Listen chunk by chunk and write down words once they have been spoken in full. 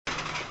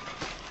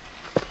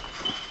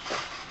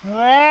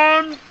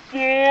Run,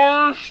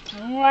 Forrest,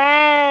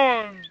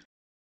 run!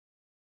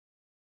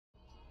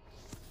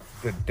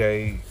 The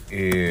day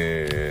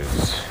is.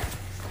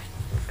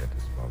 Look at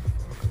this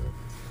motherfucker.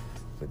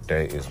 The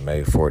day is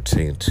May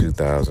 14th,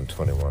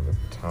 2021. The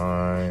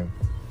time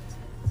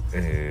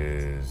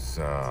is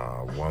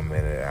 1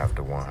 minute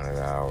after 100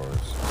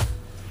 hours.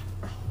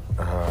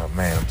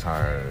 Man, I'm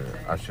tired.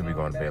 I should be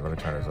going to bed. Let me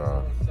turn this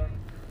off.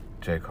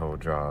 J. Cole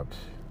dropped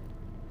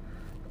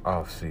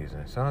Off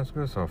Season. Sounds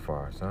good so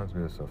far.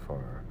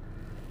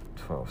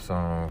 12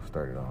 songs,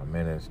 39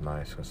 minutes.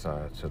 Nice,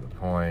 concise, to the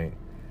point.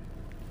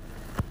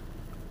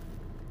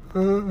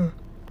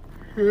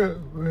 Yeah,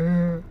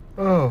 man.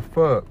 Oh,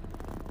 fuck.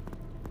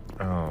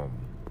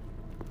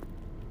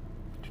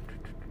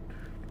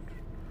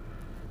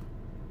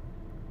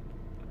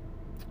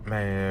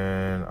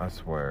 Man, I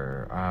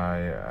swear,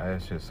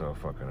 it's just so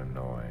fucking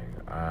annoying.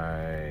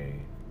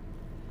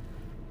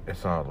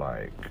 It's all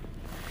like,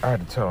 I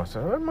had to tell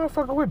myself, that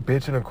motherfucker, we're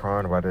bitching and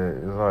crying about it.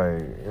 It's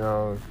like,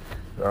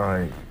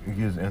 you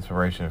use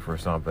inspiration for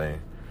something.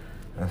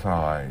 It's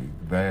all like,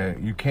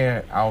 that you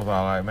can't, I was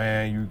all like,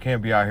 man, you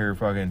can't be out here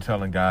fucking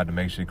telling God to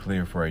make shit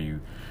clear for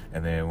you.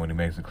 And then when he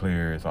makes it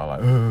clear, it's all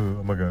like,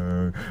 oh my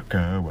God,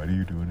 why are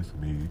you doing this to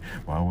me?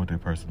 Why won't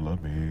that person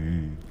love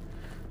me?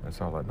 It's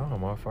all like, no,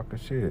 motherfucker,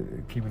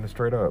 shit. Keeping it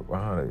straight up.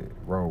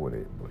 Roll with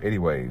it. But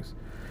anyways,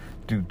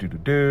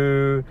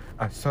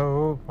 I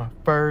sold my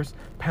first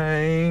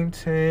painting.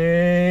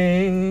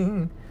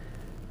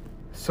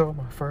 Sold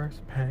my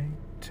first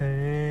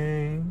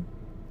painting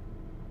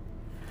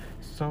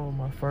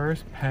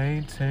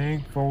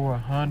for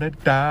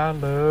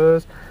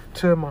 $100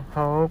 to my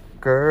home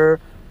girl.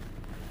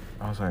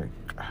 I was like,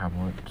 how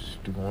much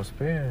do you want to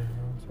spend?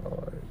 I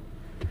was like,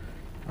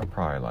 I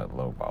probably like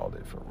lowballed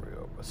it for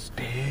real, but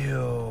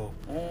still,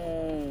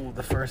 ooh,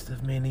 the first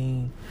of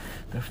many.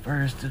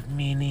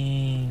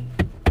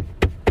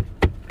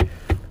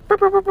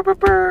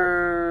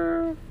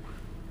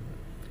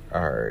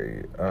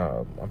 Alright,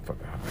 I'm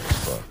fucking high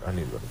as fuck. I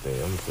need to go to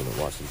bed. I'm just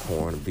gonna watch some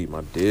porn and beat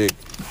my dick.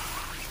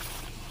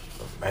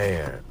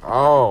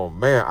 Oh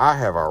man, I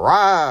have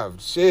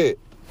arrived. Shit.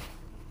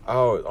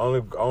 Oh,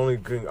 only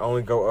can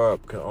only go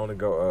up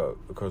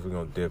because we're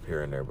gonna dip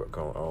here and there, but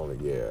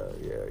yeah.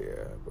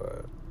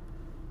 But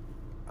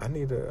I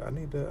need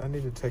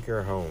to take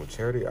her home.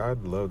 Charity, I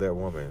love that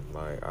woman.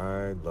 Like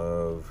I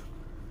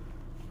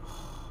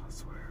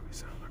swear we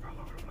sound like all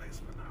over the place,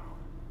 but no.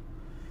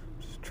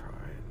 I'm just trying.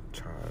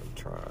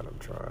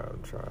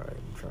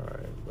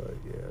 But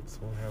yeah, I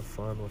just want to have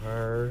fun with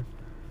her.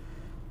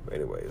 But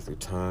anyways, the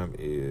time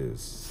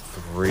is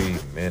 3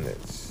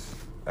 minutes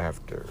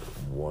after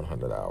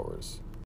 100 hours.